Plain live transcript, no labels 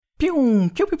Pew,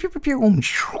 pew, pew, pew, pew, pew.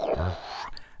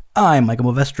 I'm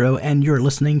Michael Movestro, and you're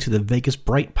listening to the Vegas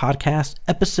Bright Podcast,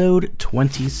 episode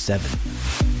 27.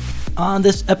 On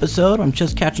this episode, I'm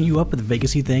just catching you up with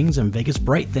Vegas-y things and Vegas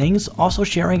Bright things, also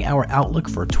sharing our outlook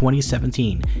for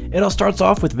 2017. It all starts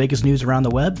off with Vegas news around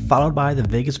the web, followed by the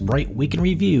Vegas Bright Week in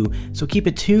Review, so keep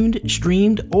it tuned,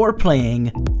 streamed, or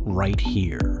playing right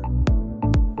here.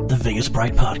 The Vegas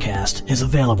Bright Podcast is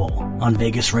available on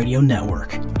Vegas Radio Network,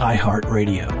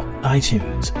 iHeartRadio,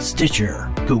 iTunes, Stitcher,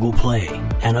 Google Play,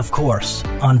 and of course,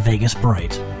 on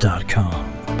VegasBright.com.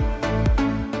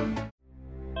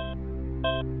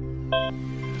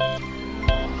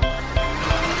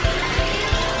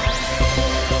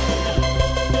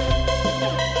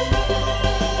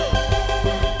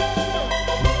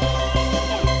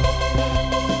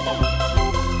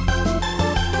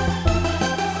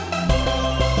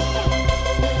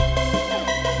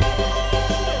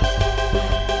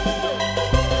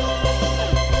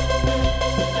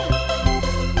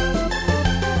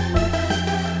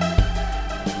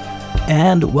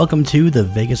 And welcome to the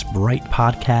Vegas Bright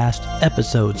Podcast,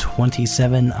 episode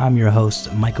 27. I'm your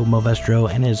host, Michael Movestro,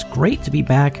 and it's great to be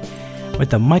back with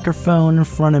the microphone in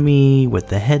front of me, with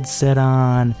the headset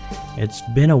on. It's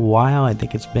been a while. I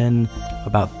think it's been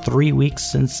about 3 weeks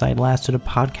since I last did a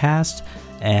podcast,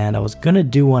 and I was going to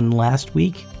do one last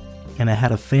week, and I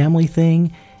had a family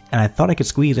thing, and I thought I could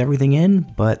squeeze everything in,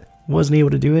 but wasn't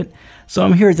able to do it. So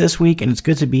I'm here this week, and it's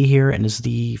good to be here, and it's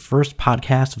the first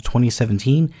podcast of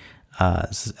 2017.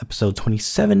 This is episode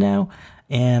 27 now,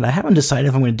 and I haven't decided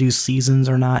if I'm going to do seasons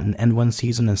or not and end one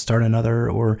season and start another,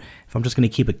 or if I'm just going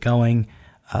to keep it going.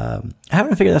 I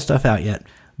haven't figured that stuff out yet,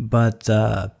 but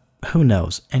who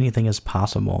knows? Anything is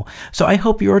possible. So I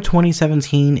hope your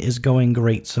 2017 is going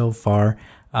great so far.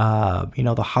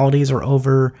 The holidays are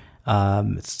over.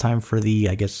 It's time for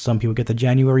I guess some people get the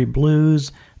January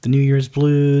blues, the New Year's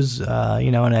blues,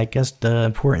 and I guess the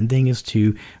important thing is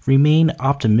to remain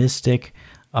optimistic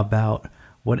about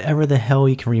whatever the hell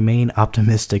you can remain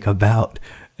optimistic about,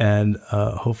 and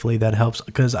hopefully that helps,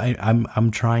 because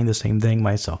I'm trying the same thing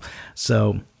myself.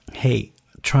 So hey,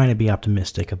 trying to be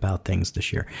optimistic about things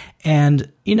this year,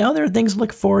 and there are things to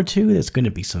look forward to. There's going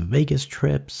to be some Vegas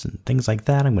trips and things like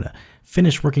that. I'm going to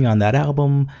finish working on that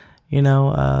album,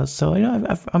 so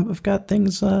I've got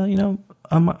things on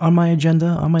my agenda,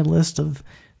 on my list of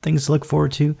things to look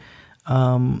forward to.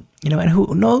 And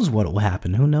who knows what will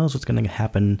happen? Who knows what's going to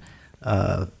happen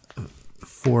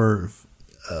for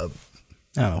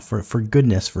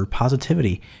goodness, for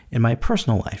positivity in my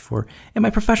personal life or in my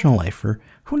professional life, or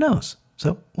who knows?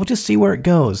 So we'll just see where it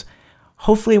goes.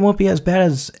 Hopefully it won't be as bad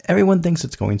as everyone thinks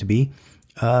it's going to be,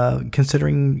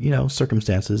 considering,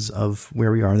 circumstances of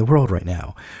where we are in the world right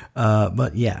now.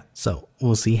 But yeah, so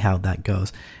we'll see how that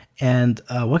goes. And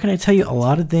what can I tell you? A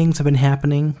lot of things have been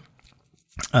happening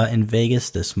in Vegas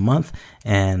this month,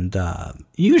 and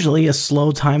usually a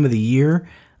slow time of the year,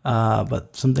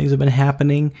 but some things have been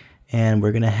happening, and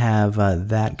we're going to have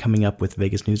that coming up with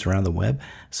Vegas news around the web,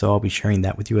 so I'll be sharing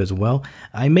that with you as well.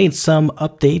 I made some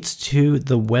updates to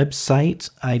the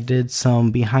website. I did some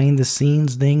behind the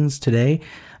scenes things today,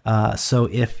 so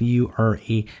if you are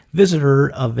a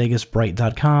visitor of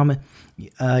VegasBright.com,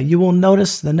 you will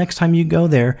notice the next time you go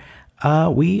there,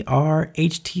 we are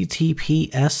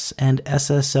HTTPS and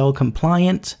SSL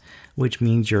compliant, which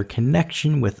means your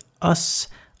connection with us,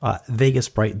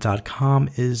 VegasBright.com,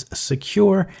 is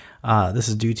secure. This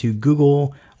is due to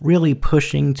Google really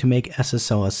pushing to make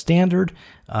SSL a standard.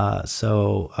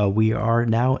 So we are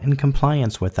now in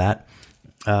compliance with that,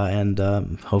 and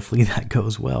hopefully that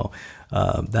goes well.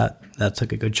 That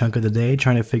took a good chunk of the day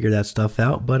trying to figure that stuff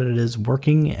out, but it is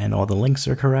working, and all the links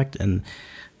are correct, and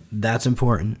that's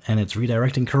important, and it's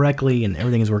redirecting correctly, and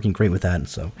everything is working great with that,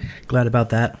 so glad about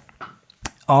that.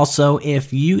 Also,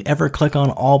 if you ever click on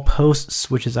all posts,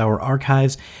 which is our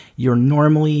archives, you're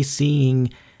normally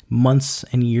seeing months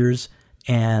and years,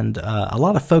 and a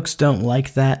lot of folks don't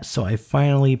like that, so I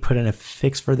finally put in a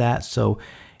fix for that. So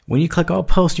when you click all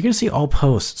posts, you're going to see all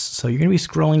posts. So you're going to be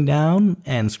scrolling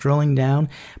down,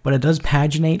 but it does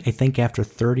paginate, I think, after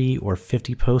 30 or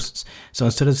 50 posts. So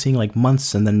instead of seeing like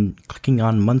months and then clicking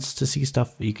on months to see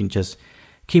stuff, you can just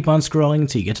keep on scrolling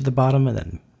until you get to the bottom and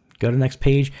then go to the next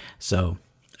page. So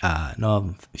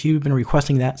no, if you've been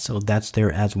requesting that, so that's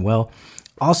there as well.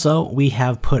 Also, we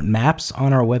have put maps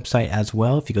on our website as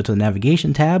well. If you go to the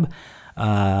navigation tab,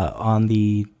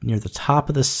 near the top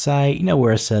of the site,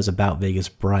 where it says About Vegas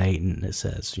Bright, and it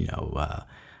says,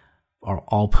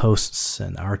 all posts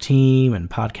and our team and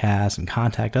podcasts and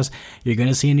contact us, you're going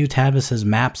to see a new tab that says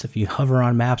Maps. If you hover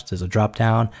on Maps, there's a drop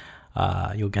down.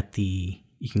 You'll get the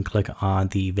You can click on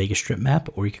the Vegas Strip map,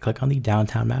 or you can click on the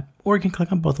downtown map, or you can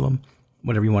click on both of them,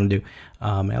 whatever you want to do.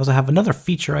 I also have another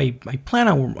feature I plan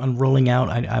on rolling out.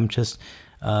 I'm just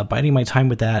biding my time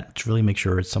with that to really make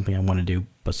sure it's something I want to do,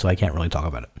 but so I can't really talk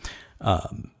about it.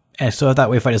 And so that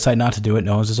way, if I decide not to do it,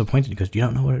 no one's disappointed because you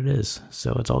don't know what it is.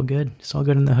 So it's all good. It's all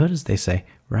good in the hood, as they say,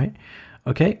 right?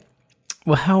 Okay.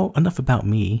 Well, enough about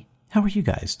me. How are you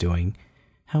guys doing?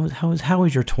 How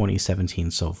is your 2017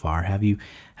 so far? Have you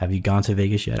gone to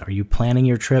Vegas yet? Are you planning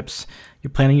your trips?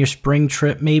 You're planning your spring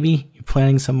trip, maybe? You're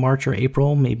planning some March or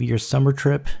April, maybe your summer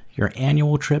trip, your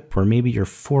annual trip, or maybe you're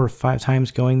 4 or 5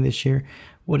 times going this year.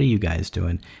 What are you guys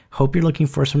doing? Hope you're looking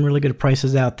for some really good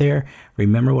prices out there.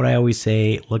 Remember what I always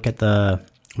say, look at the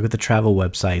travel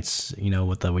websites,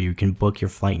 where you can book your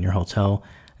flight and your hotel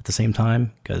at the same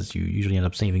time, because you usually end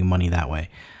up saving money that way.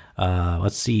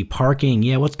 Let's see, parking.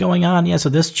 Yeah, what's going on? Yeah, so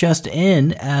this just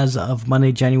in, as of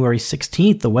Monday, January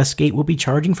 16th, the Westgate will be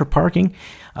charging for parking.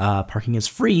 Parking is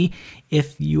free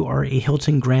if you are a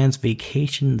Hilton Grand's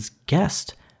Vacations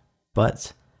guest,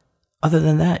 but other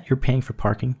than that, you're paying for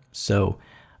parking. So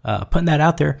putting that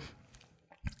out there,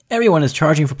 everyone is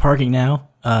charging for parking now.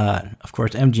 Of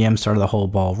course, MGM started the whole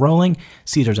ball rolling.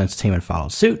 Caesars Entertainment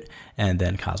followed suit, and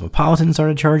then Cosmopolitan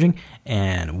started charging,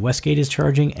 and Westgate is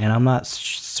charging, and I'm not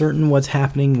certain what's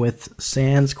happening with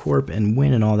Sands Corp and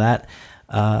Wynn and all that.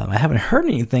 I haven't heard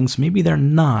anything, so maybe they're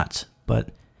not, but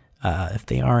if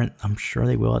they aren't, I'm sure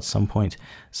they will at some point.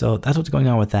 So that's what's going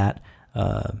on with that.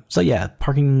 So yeah,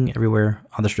 parking everywhere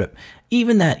on the Strip.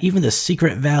 Even the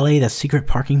secret valet, the secret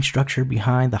parking structure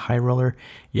behind the High Roller,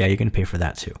 yeah, you're going to pay for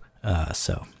that too.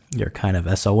 So you're kind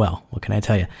of SOL. What can I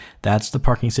tell you? That's the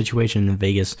parking situation in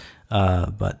Vegas.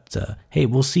 But hey,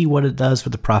 we'll see what it does for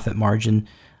the profit margin,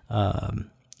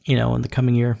 in the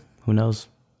coming year. Who knows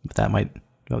what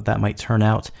that might turn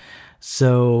out.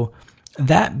 So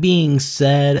that being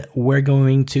said, we're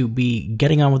going to be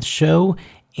getting on with the show.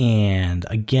 And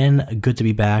again, good to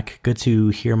be back. Good to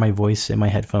hear my voice in my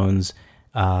headphones,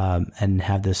 and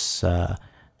have this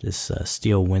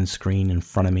steel windscreen in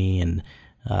front of me, and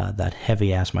that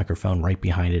heavy ass microphone right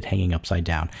behind it, hanging upside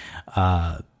down.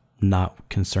 Not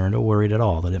concerned or worried at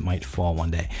all that it might fall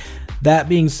one day. That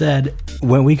being said,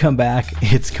 when we come back,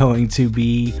 it's going to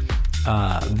be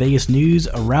Vegas news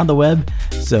around the web.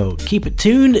 So keep it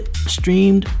tuned,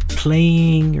 streamed,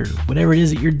 playing, or whatever it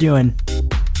is that you're doing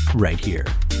right here.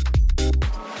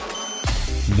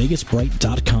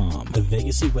 VegasBright.com, the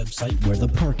Vegasy website where the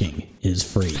parking is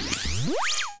free.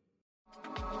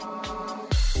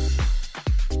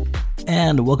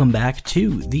 And welcome back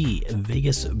to the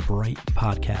Vegas Bright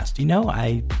podcast.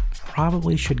 I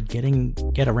probably should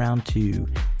get around to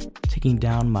taking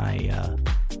down my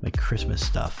my Christmas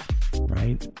stuff,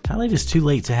 right? How late is too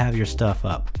late to have your stuff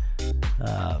up?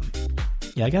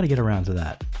 Yeah, I got to get around to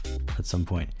that at some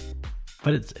point.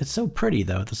 But it's so pretty,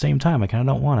 though, at the same time. I kind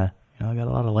of don't want to. I got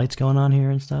a lot of lights going on here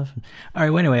and stuff. All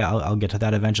right, well, anyway, I'll get to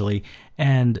that eventually.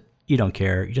 And you don't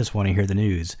care. You just want to hear the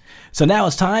news. So now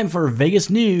it's time for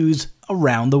Vegas news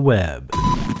around the web.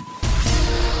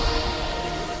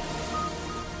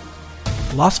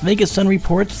 Las Vegas Sun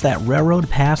reports that Railroad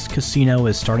Pass Casino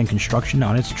is starting construction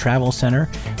on its travel center.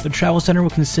 The travel center will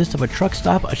consist of a truck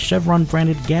stop, a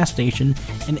Chevron-branded gas station,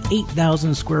 an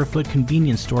 8,000-square-foot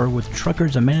convenience store with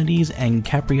truckers' amenities and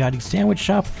Capriotti sandwich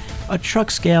shop, a truck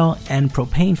scale, and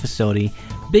propane facility.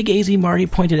 Big AZ Marty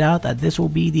pointed out that this will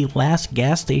be the last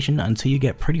gas station until you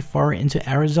get pretty far into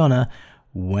Arizona,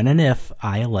 when and if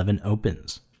I-11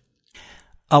 opens.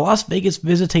 A Las Vegas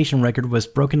visitation record was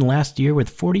broken last year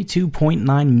with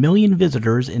 42.9 million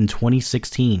visitors in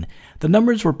 2016. The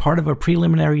numbers were part of a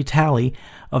preliminary tally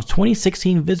of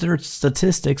 2016 visitor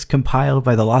statistics compiled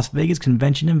by the Las Vegas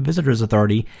Convention and Visitors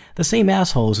Authority, the same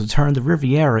assholes who turned the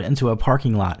Riviera into a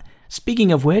parking lot.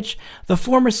 Speaking of which, the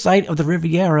former site of the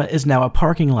Riviera is now a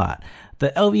parking lot.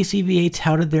 The LVCVA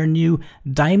touted their new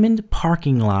Diamond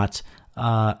parking lot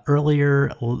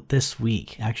earlier this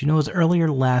week. Actually, no, it was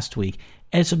earlier last week.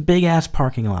 And it's a big-ass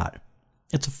parking lot.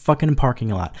 It's a fucking parking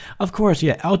lot. Of course,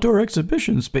 yeah, outdoor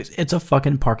exhibition space. It's a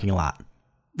fucking parking lot.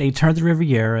 They turned the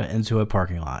Riviera into a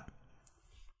parking lot.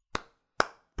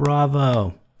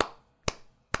 Bravo.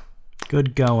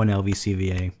 Good going,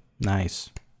 LVCVA. Nice.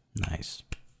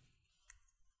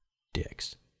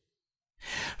 Dicks.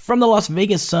 From the Las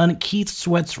Vegas Sun, Keith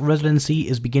Sweat's residency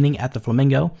is beginning at the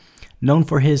Flamingo. Known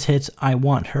for his hits I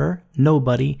Want Her,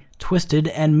 Nobody, Twisted,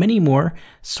 and many more,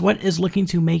 Sweat is looking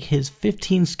to make his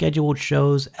 15 scheduled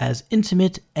shows as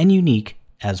intimate and unique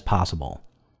as possible.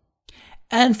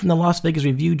 And from the Las Vegas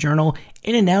Review-Journal,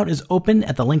 In-N-Out is open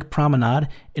at the Link Promenade.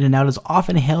 In-N-Out is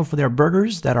often hailed for their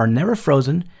burgers that are never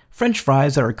frozen, French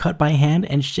fries that are cut by hand,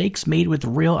 and shakes made with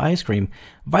real ice cream.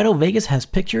 Vital Vegas has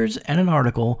pictures and an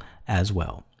article as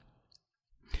well.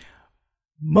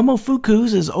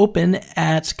 Momofuku's is open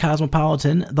at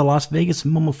Cosmopolitan. The Las Vegas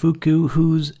Momofuku,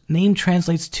 whose name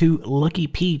translates to Lucky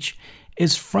Peach,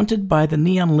 is fronted by the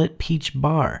neon-lit Peach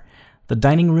Bar. The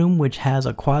dining room, which has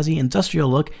a quasi-industrial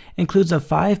look, includes a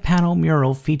 5-panel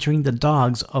mural featuring the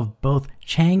dogs of both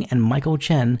Chang and Michael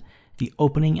Chen, the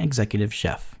opening executive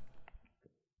chef.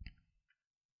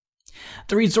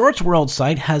 The Resorts World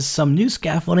site has some new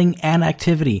scaffolding and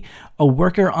activity. A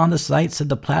worker on the site said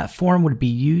the platform would be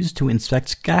used to inspect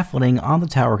scaffolding on the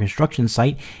tower construction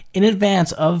site in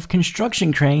advance of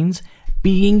construction cranes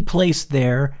being placed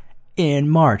there in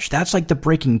March. That's like the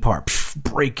breaking part.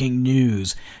 Breaking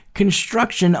news.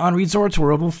 Construction on Resorts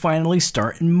World will finally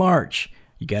start in March.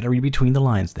 You gotta read between the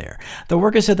lines there. The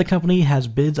worker said the company has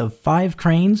bids of 5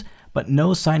 cranes, but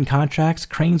no signed contracts.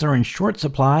 Cranes are in short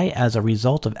supply as a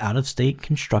result of out-of-state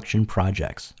construction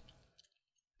projects.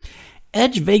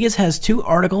 Edge Vegas has 2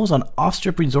 articles on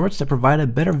off-strip resorts that provide a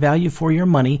better value for your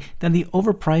money than the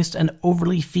overpriced and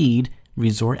overly feed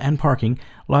resort and parking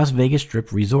Las Vegas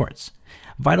Strip resorts.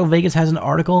 Vital Vegas has an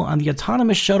article on the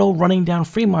autonomous shuttle running down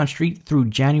Fremont Street through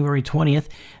January 20th.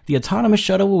 The autonomous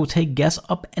shuttle will take guests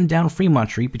up and down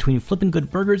Fremont Street between Flippin' Good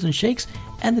Burgers and Shakes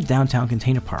and the downtown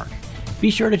container park.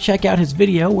 Be sure to check out his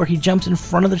video where he jumps in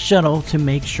front of the shuttle to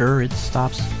make sure it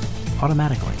stops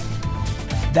automatically.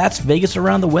 That's Vegas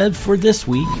Around the Web for this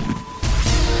week.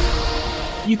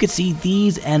 You could see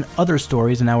these and other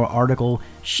stories in our article,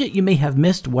 Shit You May Have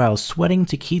Missed While Sweating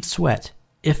to Keith Sweat,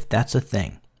 if that's a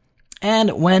thing.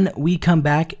 And when we come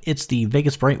back, it's the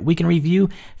Vegas Bright Weekend Review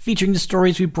featuring the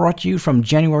stories we brought you from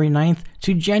January 9th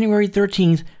to January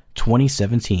 13th,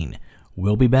 2017.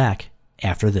 We'll be back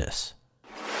after this.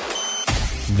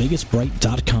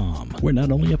 VegasBright.com. We're not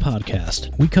only a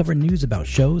podcast. We cover news about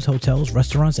shows, hotels,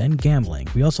 restaurants, and gambling.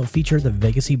 We also feature the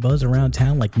Vegasy buzz around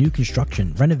town like new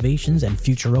construction, renovations, and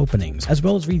future openings, as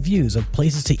well as reviews of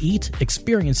places to eat,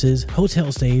 experiences, hotel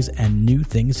stays, and new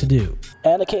things to do.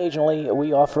 And occasionally,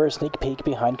 we offer a sneak peek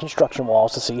behind construction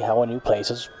walls to see how a new place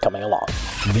is coming along.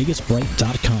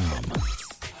 VegasBright.com.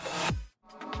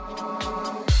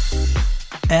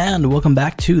 And welcome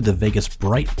back to the Vegas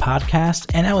Bright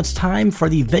podcast. And now it's time for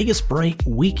the Vegas Bright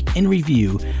Week in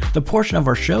Review, the portion of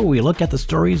our show where we look at the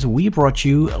stories we brought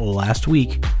you last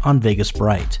week on Vegas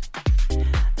Bright.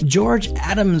 George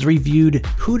Adams reviewed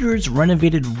Hooters'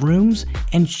 renovated rooms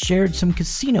and shared some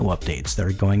casino updates that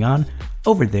are going on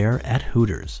over there at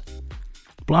Hooters.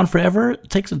 Blonde Forever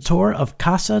takes a tour of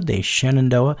Casa de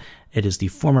Shenandoah. It is the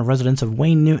former residence of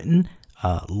Wayne Newton.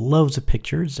 Loads of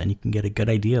pictures, and you can get a good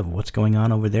idea of what's going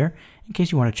on over there in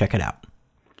case you want to check it out.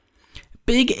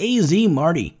 Big AZ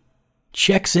Marty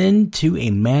checks in to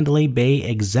a Mandalay Bay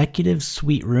executive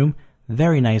suite room.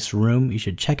 Very nice room. You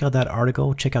should check out that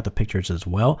article. Check out the pictures as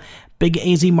well. Big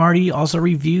AZ Marty also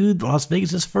reviewed Las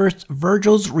Vegas' first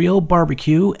Virgil's Real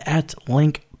Barbecue at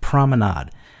Link Promenade.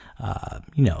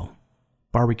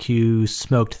 Barbecue,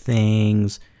 smoked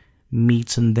things,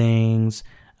 meats and things.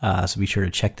 So be sure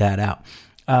to check that out.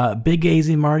 Big AZ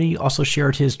Marty also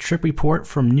shared his trip report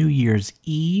from New Year's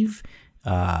Eve.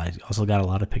 Also got a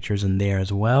lot of pictures in there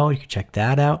as well. You can check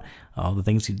that out. All the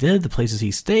things he did, the places he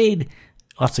stayed,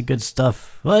 lots of good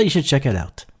stuff. Well, you should check it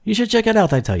out. You should check it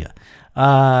out, I tell you.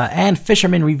 And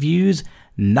Fisherman reviews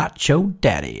Nacho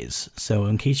Daddies. So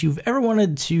in case you've ever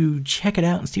wanted to check it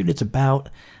out and see what it's about,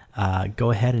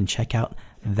 go ahead and check out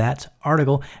that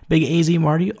article. Big AZ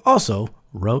Marty also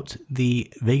wrote the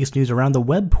Vegas News Around the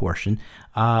Web portion.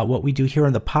 What we do here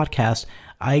on the podcast,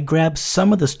 I grab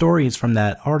some of the stories from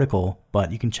that article,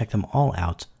 but you can check them all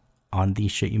out on the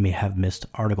Shit You May Have Missed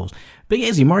articles. Big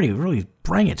AZ Marty really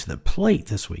bring it to the plate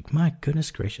this week. My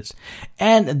goodness gracious.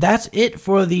 And that's it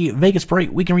for the Vegas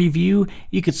Bright Weekend Review.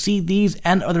 You could see these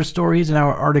and other stories in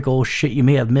our article, Shit You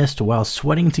May Have Missed While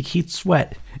Sweating to Keith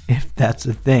Sweat, if that's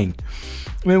a thing.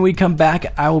 When we come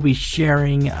back, I will be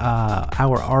sharing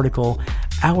our article,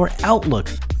 our outlook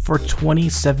for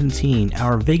 2017,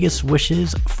 our Vegas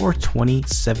wishes for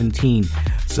 2017.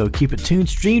 So keep it tuned,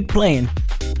 streamed, playing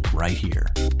right here.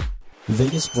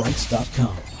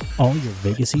 VegasBrights.com. All your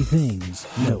Vegasy things,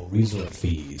 no resort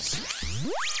fees.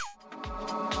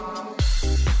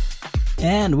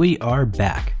 And we are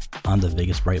back on the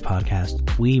Vegas Bright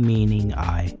podcast. We meaning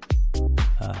I.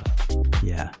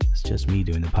 It's just me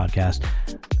doing the podcast.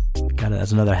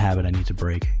 That's another habit I need to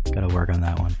break. Gotta work on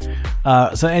that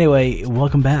one. So anyway,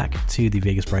 welcome back to the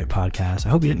Vegas Bright podcast. I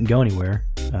hope you didn't go anywhere.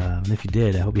 And if you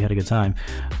did, I hope you had a good time.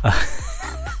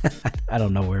 I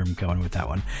don't know where I'm going with that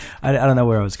one. I don't know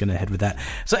where I was going to head with that.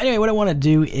 So anyway, what I want to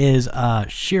do is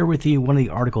share with you one of the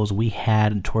articles we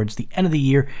had towards the end of the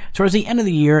year. Towards the end of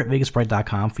the year at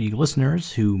VegasBright.com for you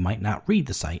listeners who might not read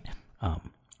the site,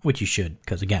 which you should,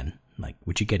 because again, like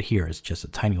what you get here is just a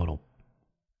tiny little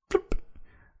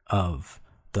of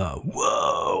the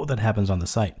whoa that happens on the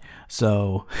site.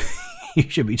 So you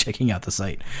should be checking out the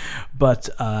site. But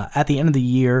at the end of the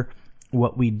year,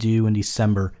 what we do in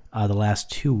December, the last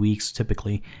 2 weeks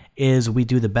typically, is we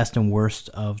do the best and worst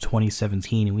of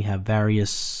 2017, and we have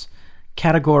various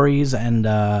categories, and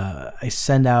I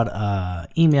send out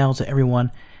email to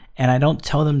everyone, and I don't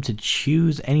tell them to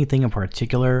choose anything in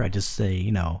particular. I just say,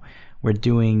 we're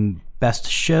doing best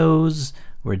shows,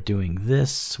 we're doing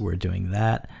this, we're doing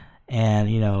that, and,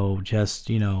 just,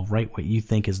 write what you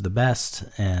think is the best,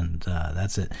 and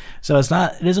that's it. So it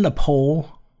isn't a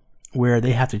poll where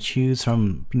they have to choose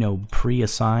from,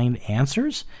 pre-assigned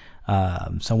answers.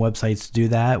 Some websites do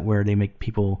that where they make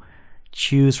people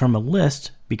choose from a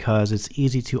list because it's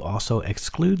easy to also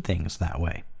exclude things that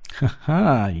way.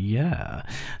 Yeah.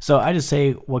 So I just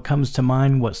say what comes to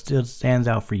mind, what still stands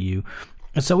out for you.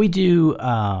 And so we do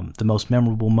the most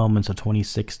memorable moments of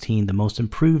 2016, the most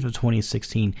improved of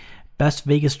 2016, best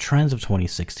Vegas trends of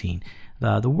 2016,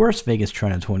 the worst Vegas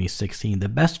trend of 2016, the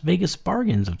best Vegas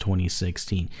bargains of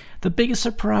 2016, the biggest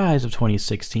surprise of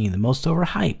 2016, the most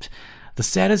overhyped, the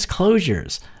saddest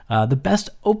closures, the best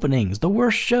openings, the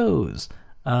worst shows,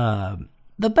 the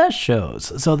best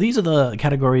shows. So these are the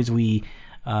categories we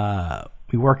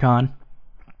work on,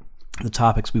 the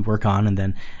topics we work on, and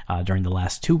then during the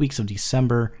last 2 weeks of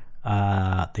December,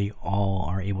 they all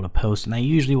are able to post. And I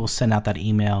usually will send out that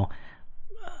email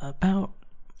about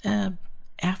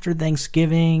after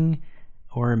Thanksgiving,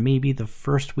 or maybe the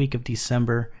first week of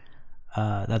December.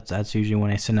 That's usually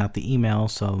when I send out the email,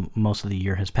 so most of the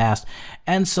year has passed.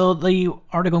 And so the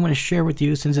article I'm going to share with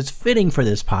you, since it's fitting for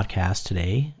this podcast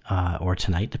today, or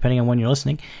tonight, depending on when you're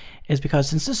listening, is because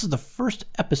since this is the first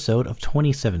episode of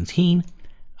 2017,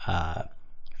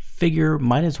 figure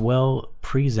might as well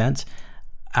present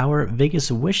our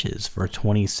Vegas wishes for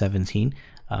 2017.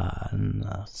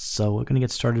 So we're going to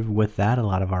get started with that. A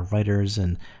lot of our writers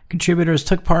and contributors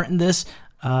took part in this.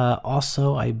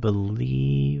 Also, I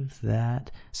believe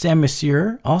that Sam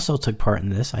Mercier also took part in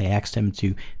this. I asked him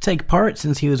to take part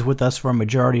since he was with us for a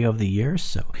majority of the year,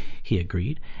 so he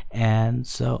agreed. And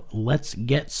so let's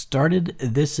get started.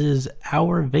 This is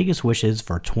our Vegas wishes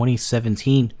for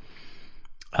 2017.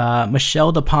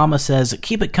 Michelle De Palma says,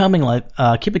 keep it coming,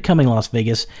 Las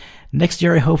Vegas. Next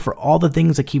year, I hope for all the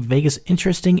things that keep Vegas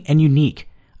interesting and unique.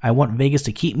 I want Vegas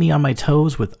to keep me on my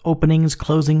toes with openings,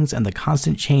 closings, and the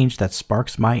constant change that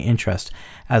sparks my interest.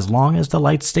 As long as the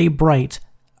lights stay bright,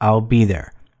 I'll be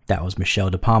there. That was Michelle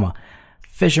De Palma.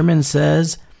 Fisherman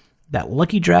says that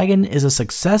Lucky Dragon is a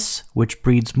success, which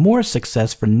breeds more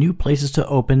success for new places to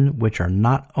open, which are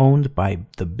not owned by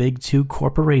the big two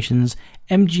corporations,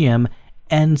 MGM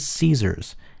and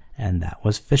Caesars. And that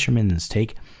was Fisherman's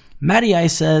take. Matty I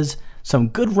says, some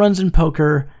good runs in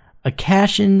poker, a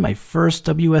cash in my first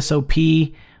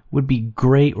WSOP would be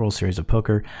great, World Series of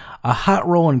Poker, a hot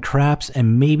roll in craps,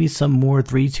 and maybe some more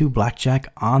 3-2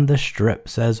 blackjack on the strip,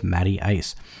 says Matty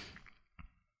Ice.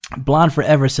 Blonde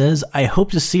Forever says, I hope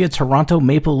to see a Toronto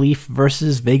Maple Leaf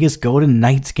versus Vegas Golden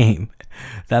Knights game.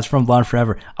 That's from Blonde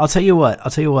Forever. I'll tell you what,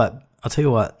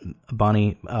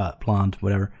 Bonnie, Blonde,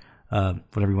 whatever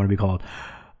you want to be called.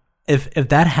 If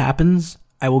that happens,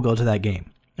 I will go to that game.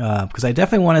 Because I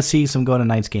definitely want to see some Golden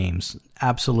Knights games.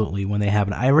 Absolutely, when they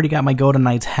happen. I already got my Golden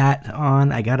Knights hat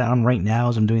on. I got it on right now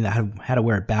as I'm doing that. I had to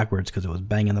wear it backwards because it was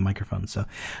banging the microphone. So I'm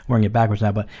wearing it backwards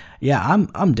now. But yeah,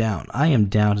 I'm down. I am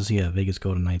down to see a Vegas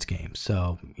Golden Knights game.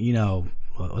 So,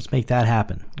 let's make that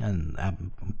happen. And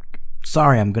I'm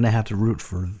sorry, I'm going to have to root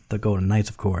for the Golden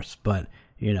Knights, of course. But,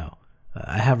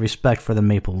 I have respect for the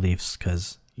Maple Leafs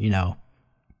because,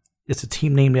 it's a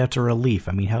team named after a leaf.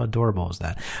 I mean, how adorable is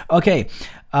that? Okay,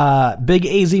 Big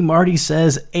AZ Marty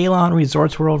says, Alon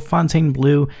Resorts World,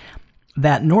 Fontainebleau,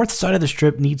 that north side of the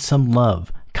strip needs some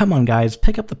love. Come on, guys,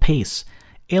 pick up the pace.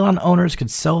 Alon owners could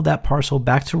sell that parcel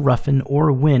back to Ruffin or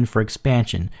Wynn for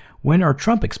expansion, Wynn or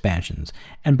Trump expansions,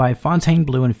 and buy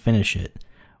Fontainebleau and finish it.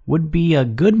 Would be a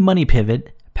good money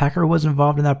pivot. Packer was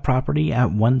involved in that property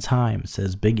at one time,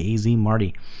 says Big AZ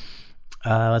Marty.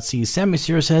 Let's see. Sam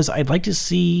Monsieur says, I'd like to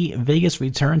see Vegas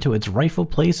return to its rightful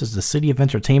place as the city of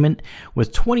entertainment.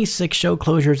 With 26 show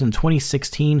closures in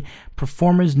 2016,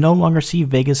 performers no longer see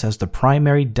Vegas as the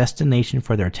primary destination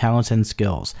for their talents and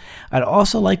skills. I'd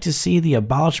also like to see the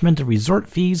abolishment of resort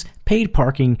fees, paid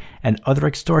parking, and other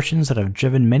extortions that have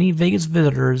driven many Vegas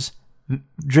visitors,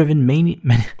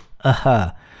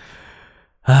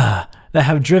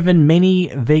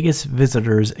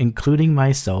 including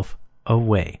myself,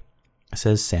 away,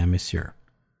 says Sam Monsieur.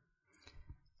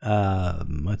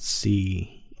 Let's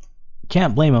see.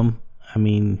 Can't blame him. I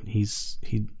mean, he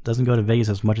doesn't go to Vegas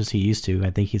as much as he used to.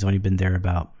 I think he's only been there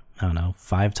about,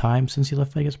 5 times since he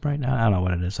left Vegas right now. I don't know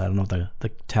what it is. I don't know what the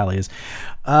tally is.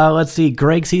 Let's see.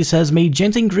 Greg C says, may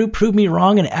Jensen Group prove me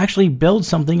wrong and actually build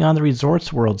something on the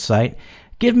Resorts World site.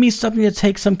 Give me something to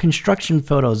take some construction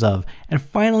photos of and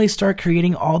finally start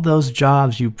creating all those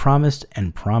jobs you promised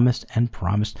and promised and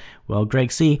promised. Well,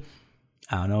 Greg C,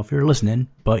 I don't know if you're listening,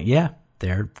 but yeah,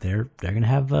 they're going to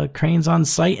have cranes on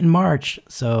site in March.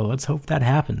 So let's hope that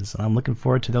happens. I'm looking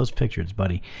forward to those pictures,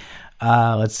 buddy.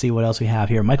 Let's see what else we have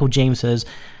here. Michael James says,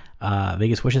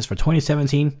 Vegas wishes for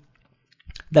 2017.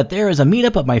 That there is a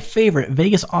meetup of my favorite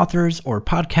Vegas authors or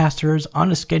podcasters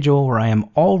on a schedule where I am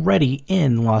already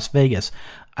in Las Vegas.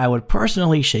 I would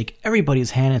personally shake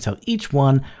everybody's hand and tell each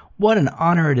one what an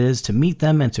honor it is to meet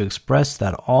them and to express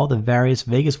that all the various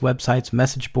Vegas websites,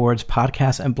 message boards,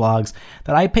 podcasts, and blogs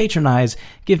that I patronize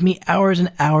give me hours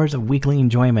and hours of weekly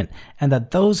enjoyment, and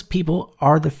that those people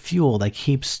are the fuel that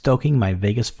keeps stoking my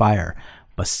Vegas fire.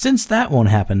 But since that won't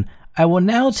happen, I will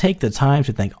now take the time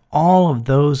to thank all of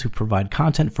those who provide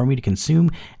content for me to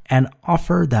consume and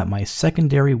offer that my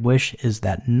secondary wish is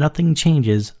that nothing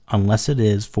changes unless it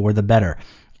is for the better.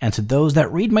 And to those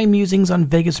that read my musings on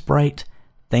Vegas Bright,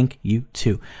 thank you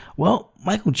too. Well,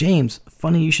 Michael James,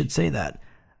 funny you should say that.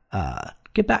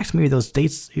 Get back to me with those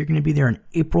dates. You're going to be there in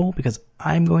April because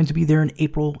I'm going to be there in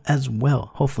April as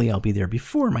well. Hopefully I'll be there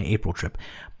before my April trip.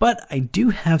 But I do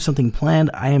have something planned.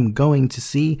 I am going to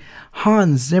see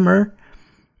Hans Zimmer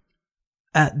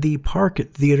at the Park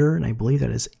Theater, and I believe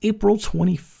that is April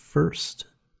 21st.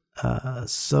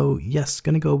 So yes,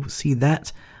 going to go see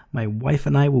that. My wife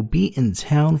and I will be in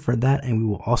town for that, and we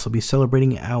will also be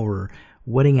celebrating our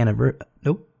wedding anniversary.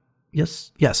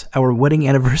 Our wedding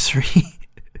anniversary.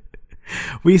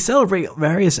 We celebrate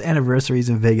various anniversaries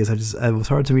in Vegas. It was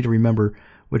hard to me to remember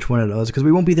which one it was because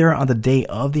we won't be there on the day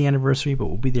of the anniversary, but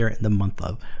we'll be there in the month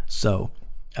of. So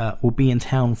we'll be in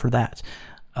town for that.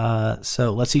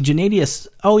 So let's see, Janadius.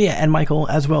 Oh yeah, and Michael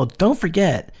as well. Don't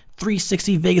forget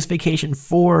 360 Vegas Vacation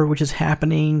 4, which is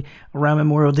happening around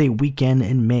Memorial Day weekend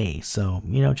in May. So,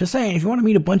 just saying, if you want to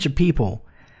meet a bunch of people,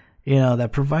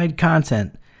 that provide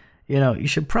content, you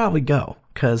should probably go.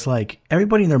 Because,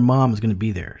 everybody and their mom is going to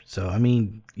be there. So,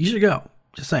 you should go.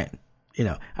 Just saying.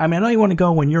 I know you want to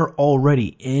go when you're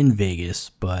already in Vegas,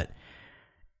 but,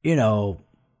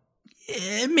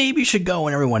 maybe you should go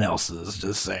when everyone else is.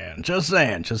 Just saying.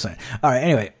 All right,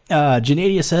 anyway.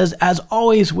 Janadia says, as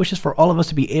always, wishes for all of us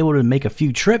to be able to make a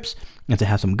few trips and to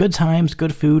have some good times,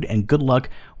 good food, and good luck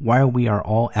while we are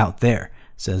all out there,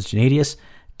 says Janadius.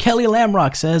 Kelly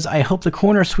Lamrock says, I hope the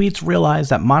Corner Suites realize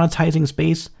that monetizing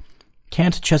space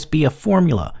can't just be a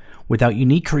formula. Without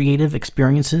unique creative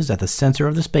experiences at the center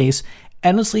of the space,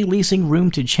 endlessly leasing room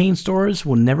to chain stores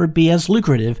will never be as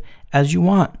lucrative as you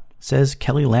want, says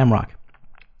Kelly Lamrock.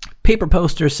 Paper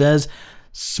Poster says,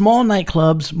 small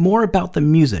nightclubs, more about the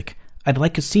music. I'd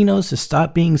like casinos to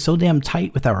stop being so damn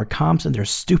tight with our comps and their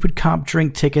stupid comp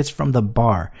drink tickets from the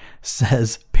bar,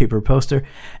 says Paper Poster.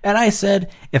 And I said,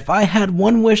 if I had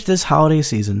one wish this holiday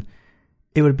season,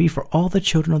 it would be for all the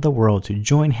children of the world to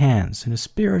join hands in a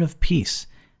spirit of peace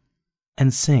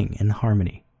and sing in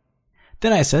harmony.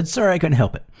 Then I said, sorry, I couldn't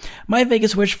help it. My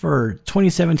Vegas wish for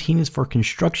 2017 is for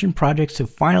construction projects to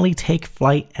finally take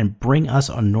flight and bring us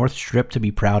a North Strip to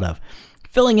be proud of,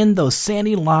 filling in those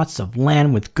sandy lots of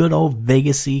land with good old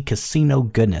Vegas-y casino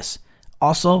goodness.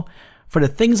 Also, for the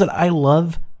things that I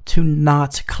love to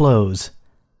not close.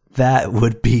 That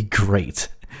would be great.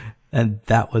 And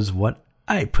that was what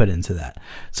I put into that.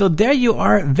 So there you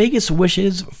are, Vegas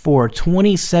wishes for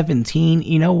 2017.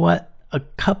 You know what? A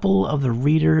couple of the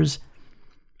readers,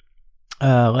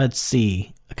 let's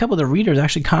see. A couple of the readers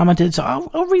actually commented, so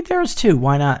I'll read theirs too.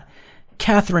 Why not?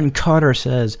 Catherine Carter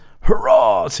says,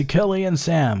 hurrah to Kelly and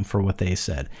Sam for what they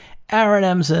said. Aaron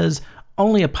M says,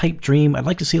 only a pipe dream. I'd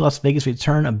like to see Las Vegas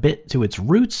return a bit to its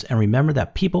roots and remember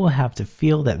that people have to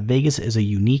feel that Vegas is a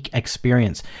unique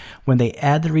experience. When they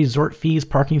add the resort fees,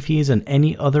 parking fees, and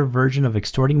any other version of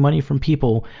extorting money from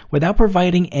people without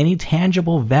providing any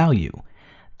tangible value,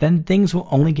 then things will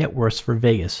only get worse for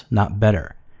Vegas, not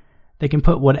better. They can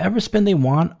put whatever spin they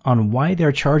want on why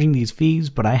they're charging these fees,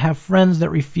 but I have friends that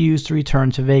refuse to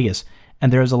return to Vegas,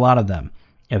 and there's a lot of them.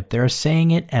 If they're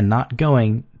saying it and not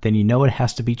going, then you know it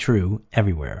has to be true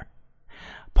everywhere.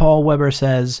 Paul Weber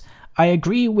says, I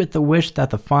agree with the wish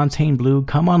that the Fontainebleau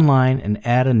come online and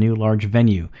add a new large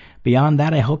venue. Beyond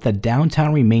that, I hope that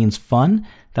downtown remains fun,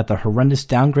 that the horrendous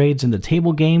downgrades in the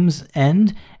table games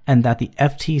end, and that the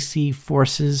FTC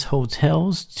forces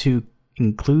hotels to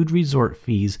include resort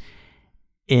fees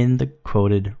in the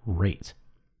quoted rate.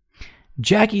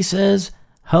 Jackie says,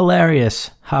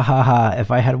 hilarious. Ha ha ha.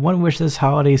 If I had one wish this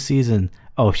holiday season.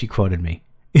 Oh, she quoted me.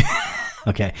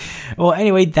 Okay. Well,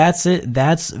 anyway, that's it.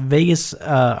 That's Vegas,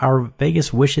 our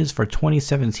Vegas wishes for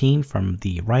 2017 from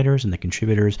the writers and the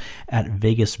contributors at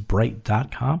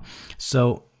vegasbright.com.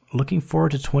 So looking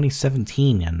forward to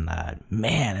 2017, and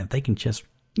man, if they can just,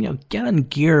 get on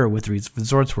gear with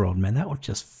Resorts World, man, that would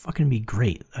just fucking be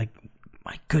great. Like,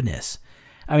 my goodness.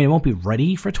 I mean, it won't be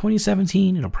ready for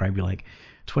 2017. It'll probably be like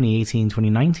 2018,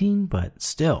 2019, but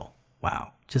still,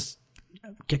 wow. Just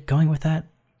get going with that.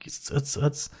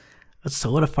 Let's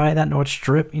solidify that North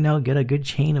Strip, get a good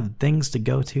chain of things to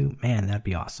go to. Man, that'd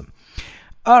be awesome.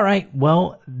 All right,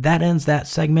 well, that ends that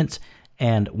segment,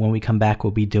 and when we come back,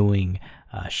 we'll be doing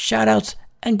shout-outs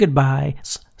and goodbye.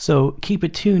 So keep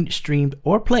it tuned, streamed,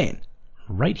 or playing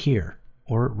right here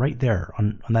or right there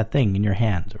on that thing in your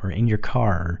hand or in your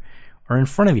car or in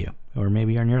front of you, or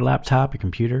maybe on your laptop, your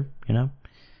computer, I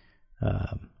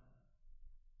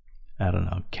don't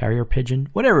know, carrier pigeon,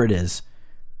 whatever it is.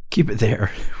 Keep it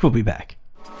there. We'll be back.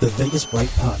 The Vegas Bright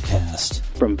Podcast.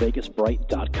 From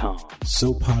vegasbright.com.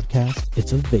 So podcast,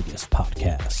 it's a Vegas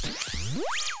podcast.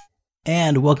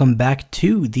 And welcome back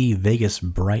to the Vegas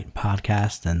Bright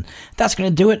Podcast. And that's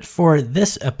going to do it for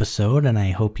this episode. And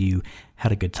I hope you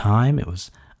had a good time.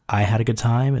 I had a good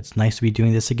time. It's nice to be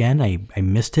doing this again. I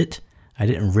missed it. I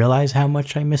didn't realize how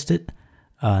much I missed it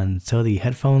until the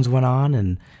headphones went on.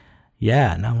 And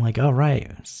yeah, and I'm like, all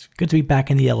right, it's good to be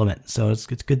back in the element. So it's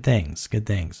good things.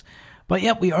 But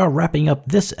yep, we are wrapping up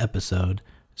this episode.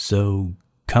 So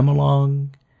come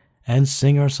along and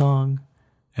sing our song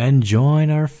and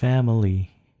join our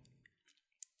family.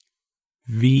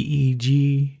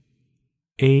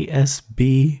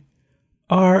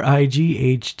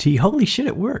 VEGASBRIGHT. Holy shit,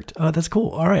 it worked. Oh, that's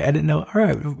cool. All right, I didn't know. All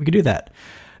right, we could do that.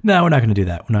 No, we're not going to do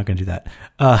that. We're not going to do that.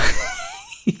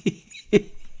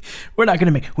 We're not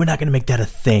going to make that a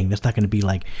thing. That's not going to be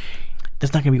one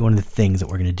of the things that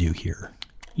we're going to do here.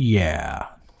 Yeah.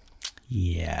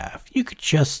 If you could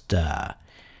just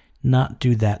not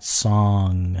do that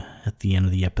song at the end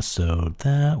of the episode,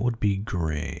 that would be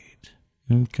great.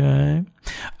 Okay.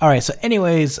 All right. So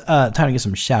anyways, time to get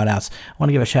some shout outs. I want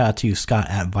to give a shout out to Scott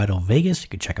at Vital Vegas. You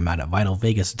can check him out at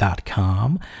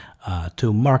vitalvegas.com.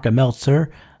 To Mark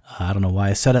Meltzer. I don't know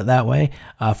why I said it that way.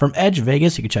 From Edge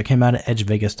Vegas, you can check him out at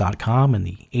edgevegas.com and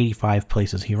the 85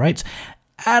 places he writes.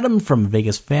 Adam from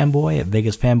Vegas Fanboy at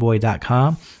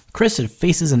vegasfanboy.com. Chris at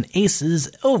Faces and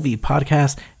Aces LV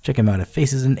Podcast. Check him out at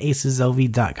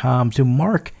facesandacesLV.com. To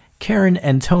Mark, Karen,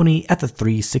 and Tony at the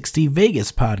 360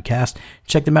 Vegas Podcast.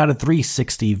 Check them out at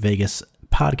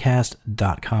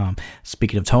 360vegaspodcast.com.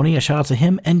 Speaking of Tony, a shout out to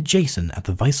him and Jason at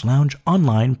the Vice Lounge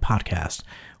Online Podcast,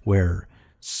 where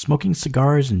smoking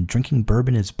cigars and drinking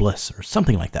bourbon is bliss, or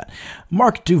something like that.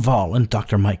 Mark Duval and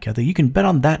Dr. Mike at the You Can Bet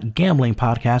On That Gambling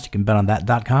Podcast. You can bet on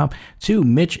that.com. To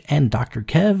Mitch and Dr.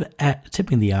 Kev at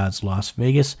Tipping the Odds Las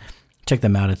Vegas. Check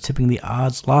them out at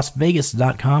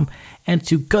tippingtheoddslasvegas.com. And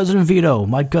to Cousin Vito,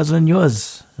 my cousin and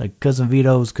yours, Cousin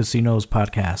Vito's Casinos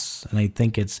Podcast. And I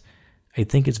think it's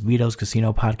Vito's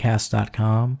Casino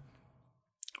Podcast.com.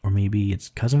 Or maybe it's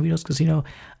Cousin Vito's Casino.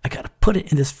 I gotta put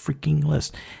it in this freaking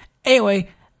list. Anyway,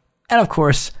 and of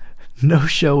course, no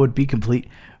show would be complete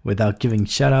without giving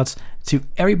shout-outs to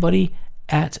everybody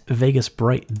at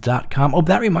vegasbright.com. Oh,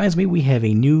 that reminds me, we have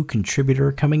a new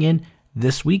contributor coming in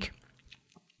this week,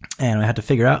 and I had to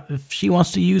figure out if she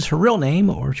wants to use her real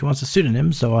name or if she wants a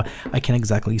pseudonym, so I can't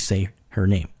exactly say her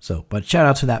name. But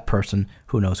shout-out to that person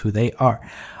who knows who they are.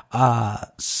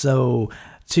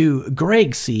 To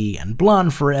Greg C. and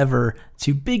Blonde Forever,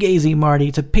 to Big AZ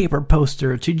Marty, to Paper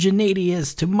Poster, to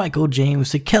Janadius, to Michael James,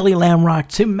 to Kelly Lamrock,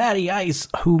 to Matty Ice,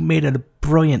 who made a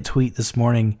brilliant tweet this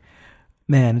morning.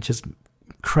 Man, it just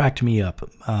cracked me up.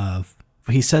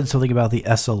 He said something about the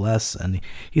SLS, and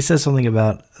he said something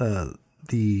about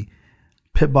the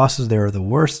pit bosses there are the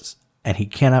worst, and he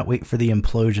cannot wait for the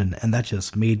implosion, and that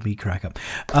just made me crack up.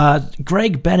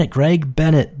 Greg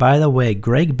Bennett, by the way,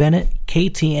 Greg Bennett,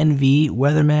 KTNV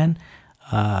weatherman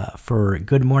for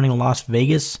Good Morning Las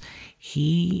Vegas.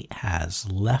 he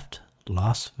has left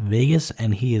Las Vegas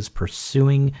and he is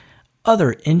pursuing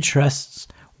other interests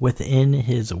within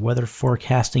his weather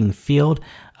forecasting field.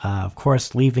 Of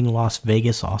course, leaving Las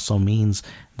Vegas also means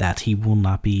that he will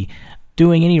not be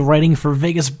doing any writing for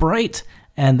Vegas Bright,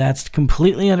 and that's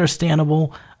completely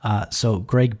understandable. So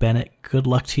Greg Bennett, good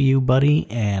luck to you, buddy,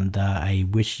 and I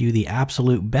wish you the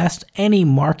absolute best. Any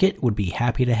market would be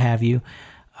happy to have you.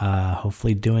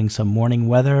 Hopefully doing some morning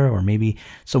weather or maybe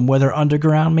some weather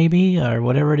underground maybe, or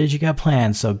whatever it is you got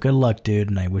planned. So good luck, dude,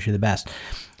 and I wish you the best.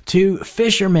 To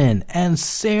Fisherman and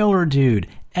Sailor Dude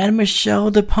and Michelle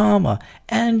De Palma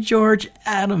and George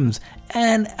Adams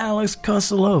and Alex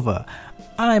Kosalova,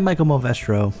 I'm Michael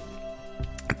Movestro.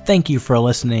 Thank you for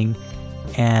listening,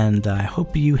 and I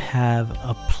hope you have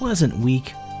a pleasant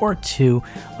week or two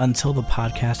until the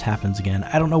podcast happens again.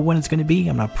 I don't know when it's going to be.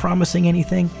 I'm not promising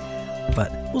anything,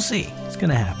 but we'll see. It's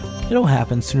going to happen. It'll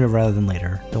happen sooner rather than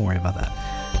later. Don't worry about that.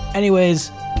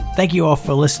 Anyways, thank you all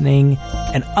for listening,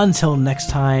 and until next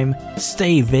time,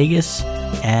 stay Vegas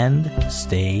and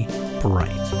stay bright.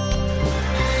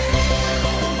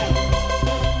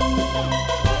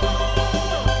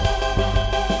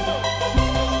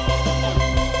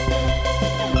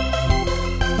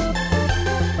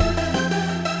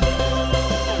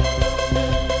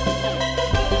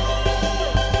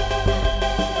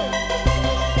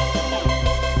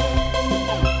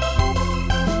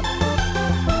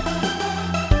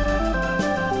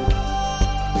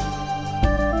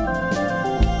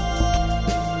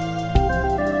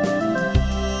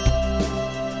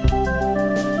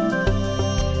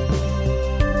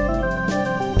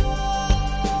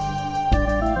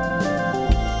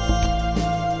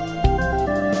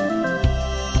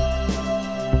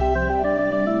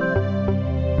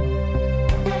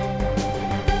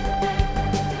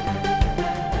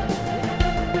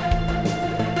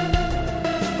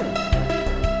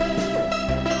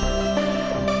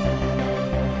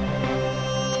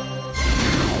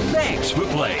 For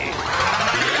playing